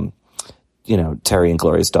Terry and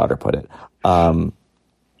Gloria's daughter put it.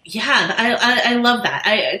 Yeah, I love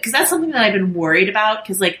that. Cause that's something that I've been worried about.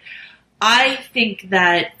 Cause like, I think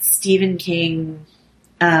that Stephen King,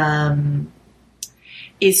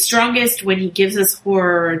 is strongest when he gives us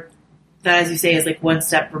horror that, as you say, is like one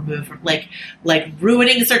step removed from like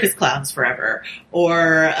ruining circus clowns forever,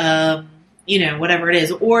 or, whatever it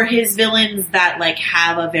is, or his villains that like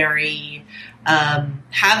have very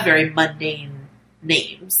mundane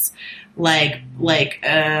names. Like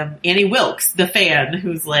Annie Wilkes, the fan,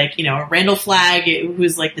 who's like, Randall Flagg,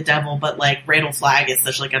 who's like the devil, but like Randall Flagg is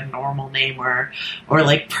such like a normal name, or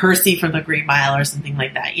like Percy from the Green Mile or something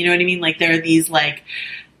like that. You know what I mean? Like there are these like,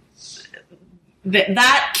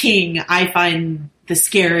 that King I find the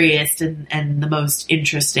scariest and the most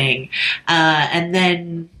interesting. And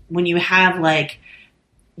then when you have like,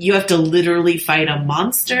 you have to literally fight a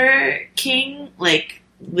monster King, like,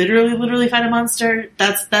 literally fight a monster.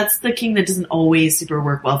 That's the King that doesn't always super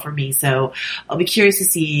work well for me. So I'll be curious to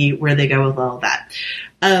see where they go with all of that.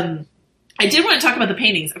 I did want to talk about the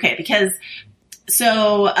paintings. Okay. Because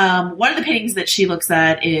one of the paintings that she looks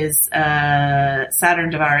at is,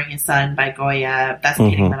 Saturn Devouring His Son by Goya. That's a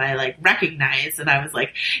painting that I like recognized. And I was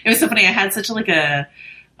like, it was so funny. I had such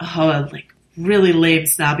really lame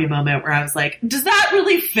snobby moment where I was like, does that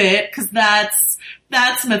really fit? Cause that's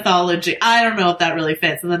mythology. I don't know if that really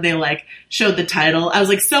fits. And then they like showed the title. I was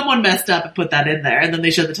like, someone messed up and put that in there. And then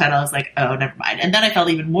they showed the title. I was like, oh, never mind. And then I felt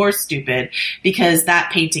even more stupid because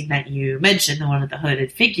that painting that you mentioned, the one with the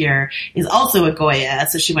hooded figure, is also a Goya.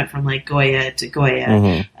 So she went from like Goya to Goya.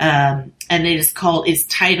 Mm-hmm. And it's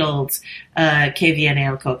titled, Que Viene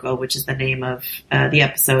el Coco, which is the name of, the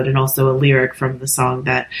episode and also a lyric from the song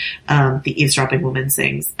that, the eavesdropping woman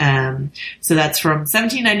sings. So that's from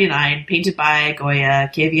 1799, painted by Goya,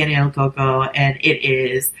 Que Viene el Coco, and it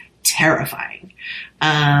is terrifying.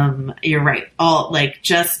 You're right. All, like,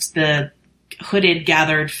 just the hooded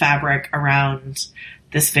gathered fabric around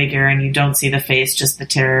this figure, and you don't see the face, just the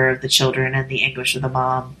terror of the children and the anguish of the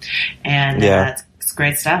mom. And, it's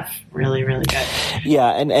great stuff. Really, really good. Yeah.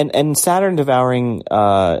 And Saturn devouring,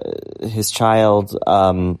 his child,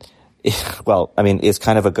 well, I mean, it's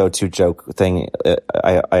kind of a go-to joke thing.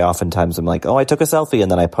 I oftentimes am like, oh, I took a selfie, and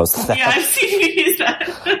then I post that. Yeah, I've seen you use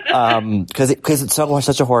that. Because it's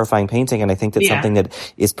such a horrifying painting, and I think that something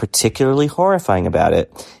that is particularly horrifying about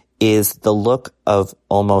it is the look of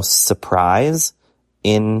almost surprise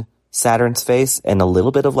in Saturn's face and a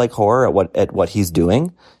little bit of like horror at what he's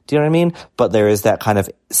doing. Do you know what I mean? But there is that kind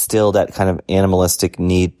of animalistic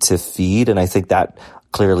need to feed, and I think that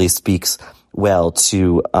clearly speaks well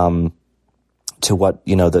to what,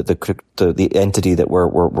 you know, the entity that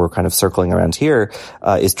we're kind of circling around here,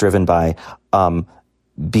 is driven by,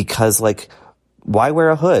 because like, why wear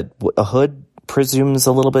a hood? A hood presumes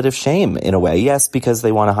a little bit of shame in a way. Yes, because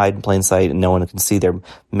they want to hide in plain sight and no one can see their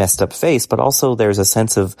messed up face, but also there's a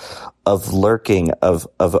sense of lurking, of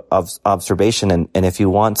observation. And if you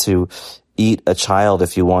want to eat a child,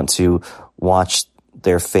 if you want to watch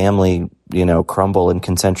their family, you know, crumble in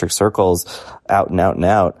concentric circles out and out and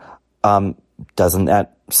out, doesn't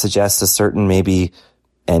that suggest a certain maybe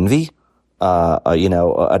envy, you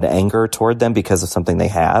know, an anger toward them because of something they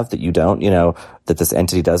have that you don't, you know, that this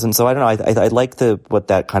entity doesn't? So I don't know. I like what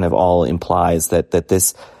that kind of all implies, that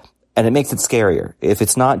this, and it makes it scarier. If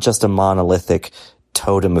it's not just a monolithic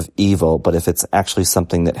totem of evil, but if it's actually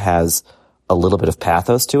something that has a little bit of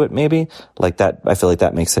pathos to it, maybe like that, I feel like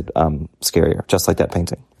that makes it, scarier, just like that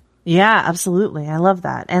painting. Yeah, absolutely. I love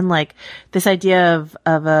that. And like this idea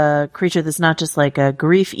of a creature that's not just like a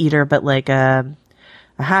grief eater, but like a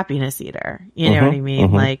happiness eater. You know what I mean?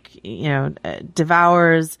 Mm-hmm. Like, you know,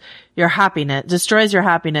 devours your happiness, destroys your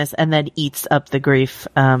happiness, and then eats up the grief,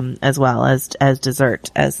 as well as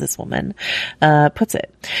dessert, as this woman, puts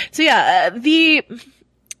it. So yeah, the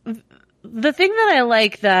thing that I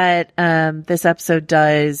like that, this episode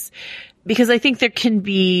does, because I think there can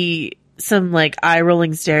be some like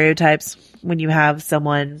eye-rolling stereotypes when you have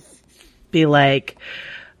someone be like,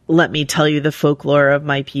 let me tell you the folklore of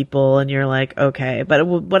my people, and you're like, okay. But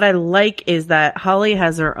what I like is that Holly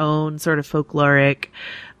has her own sort of folkloric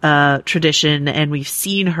tradition, and we've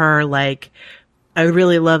seen her, like, I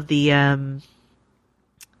really love the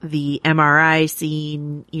MRI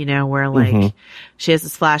scene, you know, where like she has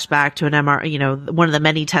this flashback to an MRI, you know, one of the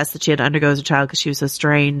many tests that she had to undergo as a child because she was so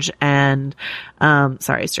strange. And,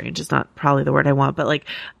 sorry, strange is not probably the word I want, but like,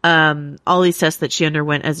 all these tests that she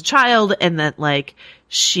underwent as a child, and that like,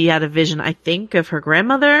 she had a vision, I think, of her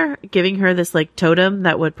grandmother giving her this like totem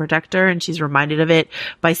that would protect her, and she's reminded of it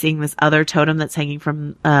by seeing this other totem that's hanging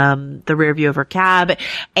from the rear view of her cab.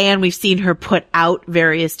 And we've seen her put out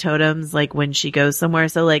various totems like when she goes somewhere.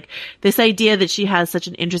 So like this idea that she has such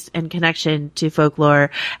an interest and connection to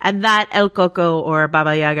folklore, and that El Coco or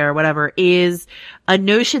Baba Yaga or whatever is a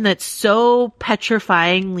notion that's so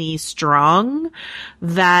petrifyingly strong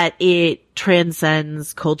that it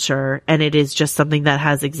transcends culture, and it is just something that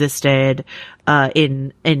has existed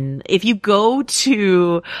in if you go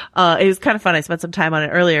to it was kind of fun, I spent some time on it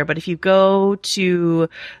earlier, but if you go to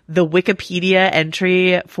the Wikipedia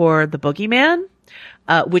entry for the Boogeyman,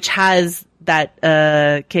 which has that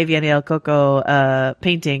Que Viene el Coco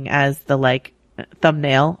painting as the like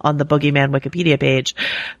thumbnail on the Boogeyman Wikipedia page,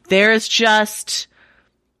 there's just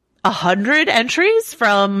 100 entries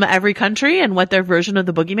from every country and what their version of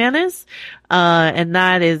the Boogeyman is. And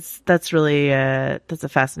that's really, that's a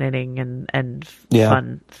fascinating and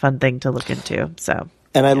fun thing to look into. So.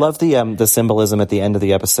 And I love the symbolism at the end of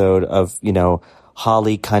the episode of, you know,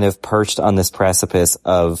 Holly kind of perched on this precipice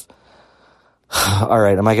of, all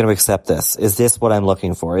right, am I going to accept this? Is this what I'm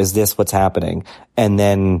looking for? Is this what's happening? And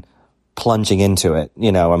then plunging into it.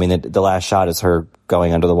 You know, I mean, the last shot is her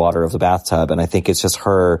going under the water of the bathtub. And I think it's just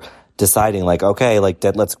her deciding like, okay, like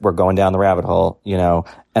we're going down the rabbit hole, you know,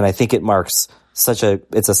 and I think it marks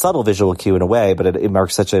it's a subtle visual cue in a way, but it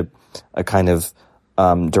marks such a kind of,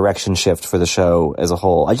 direction shift for the show as a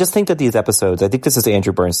whole. I just think that these episodes, I think this is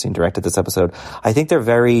Andrew Bernstein directed this episode. I think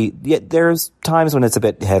there's times when it's a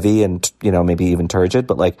bit heavy and, maybe even turgid,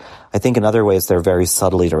 but like, I think in other ways they're very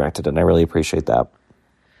subtly directed, and I really appreciate that.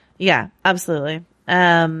 Yeah, absolutely.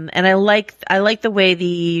 And I like the way the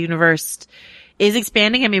universe is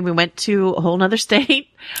expanding. I mean, we went to a whole nother state.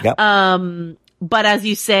 Yep. But as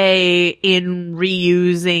you say, in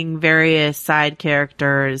reusing various side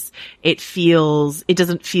characters, it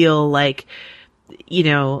doesn't feel like,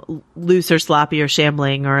 loose or sloppy or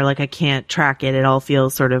shambling, or like I can't track it. It all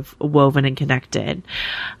feels sort of woven and connected.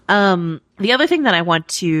 The other thing that I want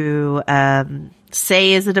to,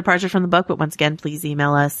 say is a departure from the book, but once again, please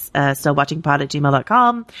email us,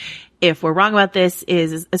 stillwatchingpod@gmail.com. If we're wrong about this,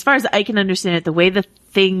 is as far as I can understand it, the way the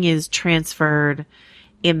thing is transferred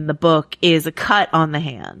in the book is a cut on the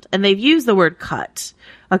hand. And they've used the word cut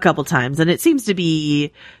a couple times. And it seems to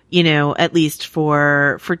be, at least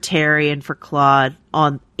for Terry and for Claude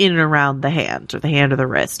in and around the hand or the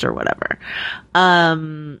wrist or whatever.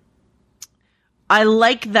 I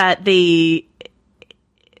like that they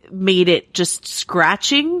made it just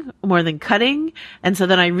scratching more than cutting. And so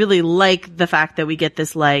then I really like the fact that we get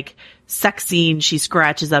this like sex scene. She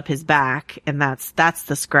scratches up his back, and that's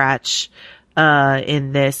the scratch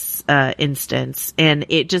in this instance, and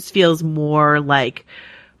it just feels more like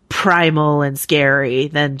primal and scary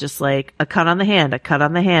than just like a cut on the hand, a cut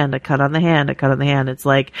on the hand, a cut on the hand, a cut on the hand. It's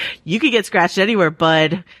like, you could get scratched anywhere,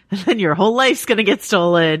 bud, and then your whole life's gonna get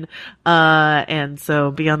stolen. And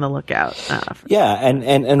so be on the lookout. Yeah,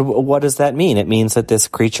 and what does that mean? It means that this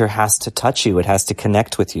creature has to touch you. It has to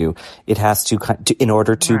connect with you. It has to in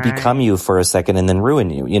order to become you for a second and then ruin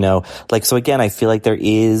you, so again, I feel like there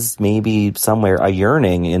is maybe somewhere a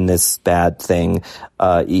yearning in this bad thing,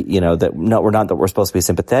 that we're supposed to be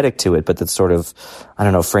sympathetic to it, but that sort of, I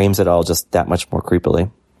don't know, frames it all just that much more creepily.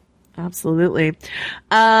 Absolutely.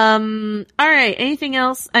 All right. Anything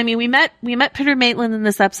else? I mean, we met Peter Maitland in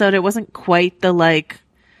this episode. It wasn't quite what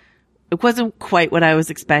I was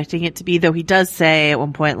expecting it to be, though he does say at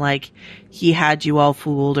one point, like, he had you all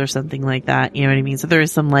fooled or something like that. You know what I mean? So there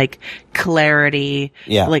is some like clarity,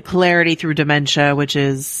 like clarity through dementia, which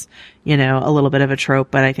is, a little bit of a trope,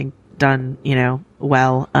 but I think done,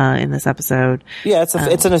 well, in this episode. Yeah, it's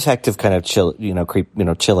an effective kind of chill,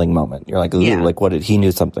 chilling moment. You're like, ooh, like he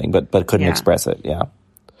knew something, but couldn't express it. Yeah.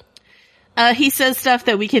 He says stuff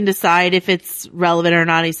that we can decide if it's relevant or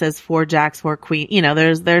not. He says 4 jacks, 4 queen.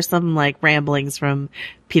 There's some like ramblings from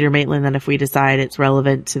Peter Maitland that if we decide it's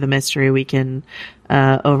relevant to the mystery, we can,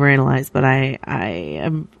 overanalyze. But I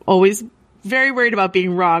am always very worried about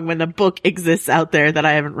being wrong when the book exists out there that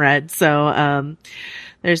I haven't read. So,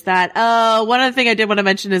 there's that. One other thing I did want to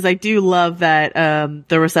mention is I do love that,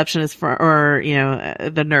 the receptionist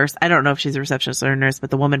the nurse, I don't know if she's a receptionist or a nurse,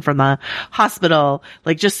 but the woman from the hospital,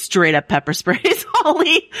 like, just straight up pepper sprays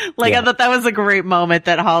Holly. Like, I thought that was a great moment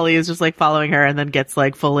that Holly is just like following her and then gets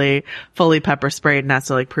like fully pepper sprayed and has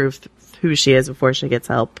to like prove who she is before she gets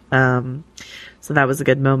help. So that was a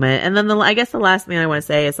good moment. And then I guess the last thing I want to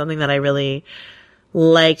say is something that I really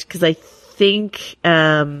liked, because I think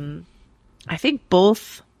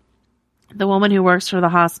both the woman who works for the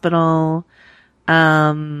hospital,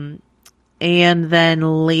 and then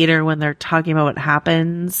later when they're talking about what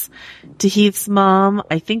happens to Heath's mom,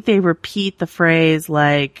 I think they repeat the phrase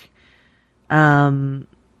like, sort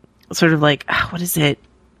of like, what is it?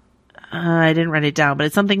 I didn't write it down, but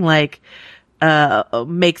it's something like,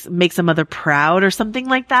 makes a mother proud or something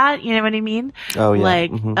like that. You know what I mean? Oh yeah.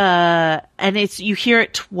 Like, and you hear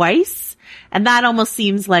it twice, and that almost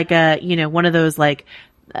seems like one of those like,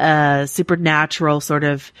 supernatural sort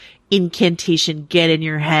of incantation, get in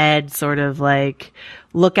your head, sort of like,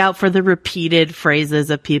 look out for the repeated phrases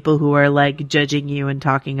of people who are like judging you and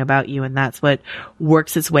talking about you. And that's what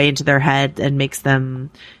works its way into their head and makes them,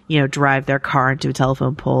 drive their car into a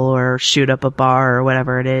telephone pole or shoot up a bar or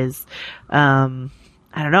whatever it is. I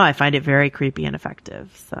don't know. I find it very creepy and effective.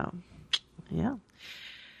 So yeah.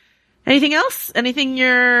 Anything else? Anything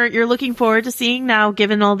you're looking forward to seeing now,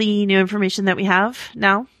 given all the new information that we have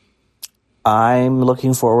now? I'm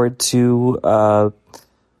looking forward to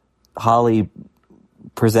Holly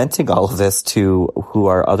presenting all of this to who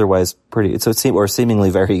are otherwise or seemingly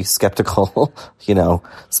very skeptical,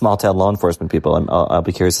 small town law enforcement people. I'll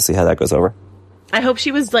be curious to see how that goes over. I hope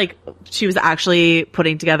she was actually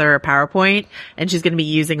putting together a PowerPoint, and she's going to be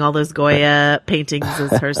using all those Goya paintings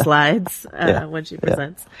as her slides when she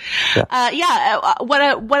presents. What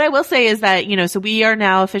I will say is that so we are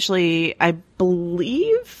now officially, I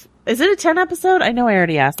believe, Is it a 10 episode? I know I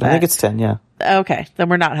already asked that. I think it's 10, yeah. Okay, then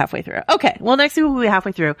we're not halfway through. Okay, well, next week we'll be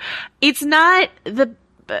halfway through. It's not the,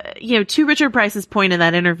 to Richard Price's point in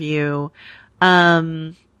that interview,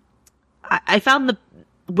 I found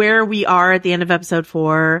where we are at the end of episode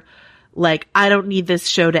 4, like, I don't need this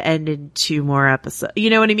show to end in 2 more episodes.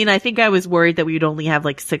 You know what I mean? I think I was worried that we would only have,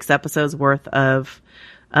 like, 6 episodes worth of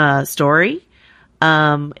story.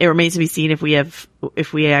 It remains to be seen if we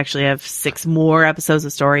actually have 6 more episodes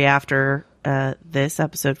of story after this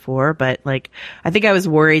episode 4, but like I think I was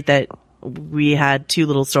worried that we had too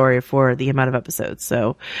little story for the amount of episodes.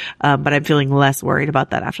 So, but I'm feeling less worried about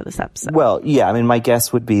that after this episode. Well, yeah, I mean, my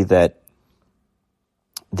guess would be that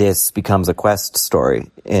this becomes a quest story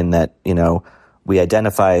in that, we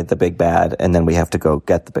identify the big bad and then we have to go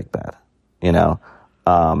get the big bad,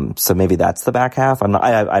 so maybe that's the back half.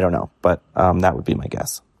 I don't know, but that would be my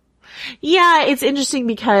guess. Yeah, it's interesting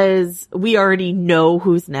because we already know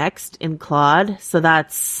who's next in Claude, so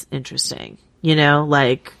that's interesting.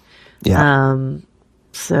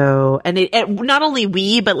 So, and it not only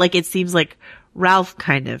we, but like it seems like Ralph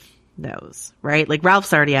kind of knows, right? Like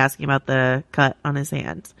Ralph's already asking about the cut on his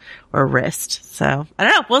hand or wrist. So I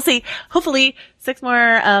don't know. We'll see. Hopefully 6 more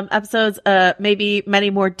episodes, maybe many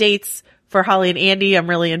more dates for Holly and Andy. I'm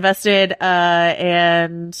really invested.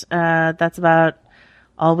 And that's about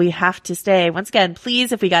all we have to say. Once again,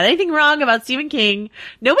 please, if we got anything wrong about Stephen King,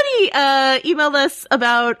 nobody emailed us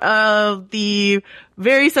about the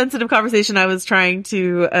very sensitive conversation I was trying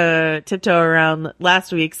to tiptoe around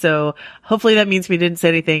last week. So hopefully that means we didn't say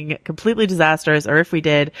anything completely disastrous, or if we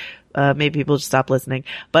did, maybe people just stop listening.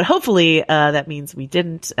 But hopefully that means we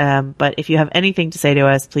didn't. But if you have anything to say to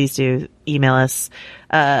us, please do email us,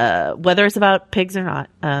 whether it's about pigs or not,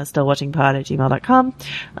 stillwatchingpod@gmail.com.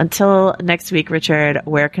 Until next week, Richard,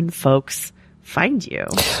 where can folks find you?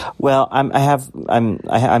 Well, I'm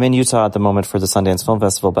in Utah at the moment for the Sundance Film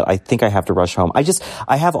Festival, but I think I have to rush home.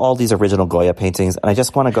 I have all these original Goya paintings and I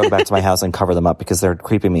just want to go back to my house and cover them up because they're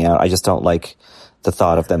creeping me out. I just don't like the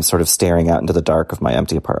thought of them sort of staring out into the dark of my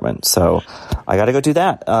empty apartment. So I got to go do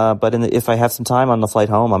that. But if I have some time on the flight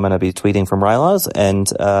home, I'm going to be tweeting from Ryla's and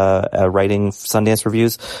writing Sundance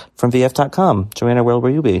reviews from VF.com. Joanna, where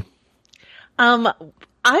will you be? I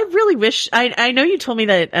really wish, I know you told me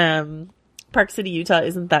that, Park City, Utah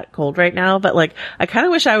isn't that cold right now, but like, I kind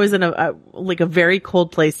of wish I was in a very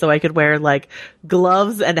cold place so I could wear like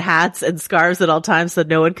gloves and hats and scarves at all times so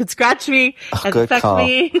no one could scratch me and affect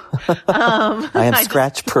me. I am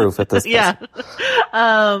scratch proof at this point. Yeah.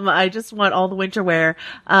 I just want all the winter wear.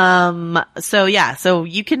 So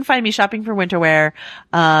you can find me shopping for winter wear,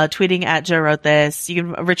 tweeting at Joe Wrote This.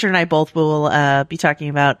 Richard and I both will, be talking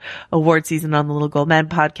about award season on the Little Gold Men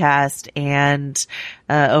podcast and,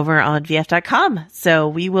 over on VF.com. So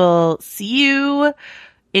we will see you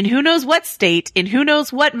in who knows what state, in who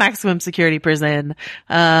knows what maximum security prison,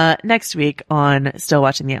 next week on Still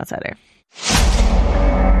Watching The Outsider.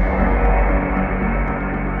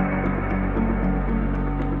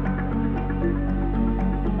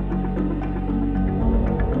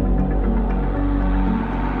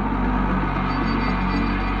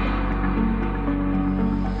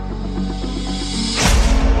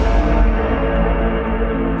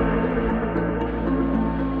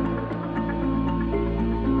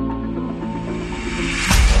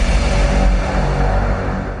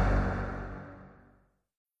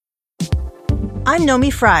 I'm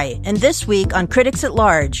Nomi Fry, and this week on Critics at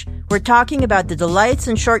Large, we're talking about the delights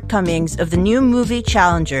and shortcomings of the new movie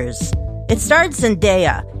Challengers. It stars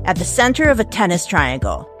Zendaya at the center of a tennis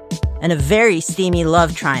triangle, and a very steamy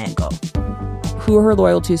love triangle. Who are her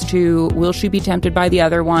loyalties to? Will she be tempted by the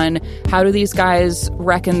other one? How do these guys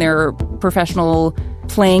reckon their professional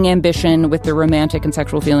playing ambition with their romantic and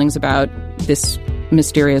sexual feelings about this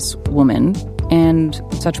mysterious woman? And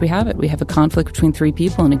such we have it. We have a conflict between 3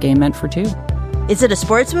 people in a game meant for 2. Is it a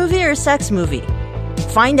sports movie or a sex movie?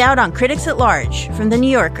 Find out on Critics at Large from The New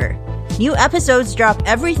Yorker. New episodes drop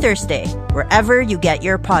every Thursday, wherever you get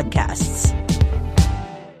your podcasts.